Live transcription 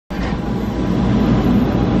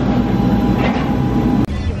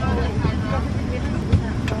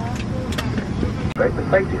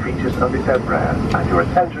of this Embraer, and your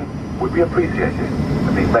attention would be appreciated,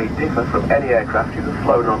 as these may differ from any aircraft you have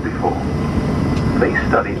flown on before. Please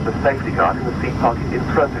study the safety guard in the seat pocket in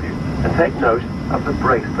front of you, and take note of the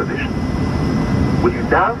brace position. Will you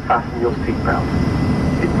now fasten your seatbelt?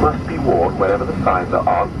 It must be worn whenever the signs are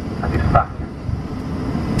on and is fastened.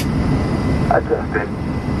 Adjusted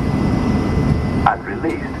and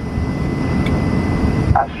released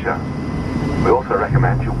as shown. We also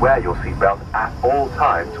recommend you wear your seatbelt at all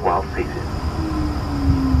times while seated.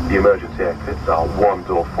 The emergency exits are one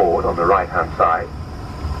door forward on the right-hand side,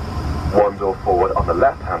 one door forward on the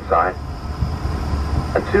left-hand side,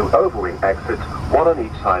 and two overwing exits, one on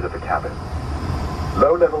each side of the cabin.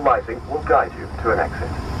 Low-level lighting will guide you to an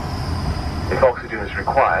exit. If oxygen is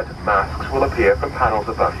required, masks will appear from panels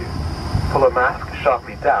above you. Pull a mask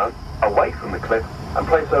sharply down, away from the clip, and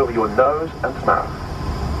place over your nose and mouth.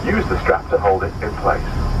 Use the strap to hold it in place.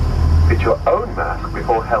 Fit your own mask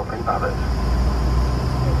before helping others.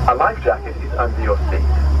 A life jacket is under your seat.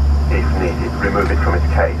 If needed, remove it from its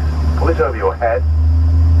case. Pull it over your head,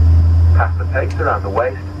 pass the tapes around the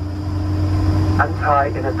waist, and tie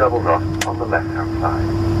in a double knot on the left-hand side.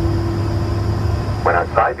 When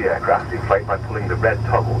outside the aircraft, inflate by pulling the red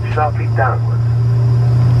toggle sharply downwards.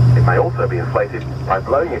 It may also be inflated by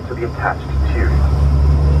blowing it to the attached tube.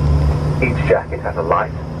 Each jacket has a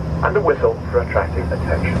light and a whistle for attracting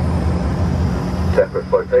attention. Separate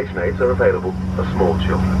flotation aids are available for small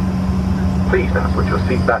children. Please now put your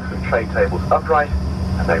seat backs and tray tables upright,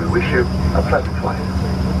 and may we wish you a pleasant flight.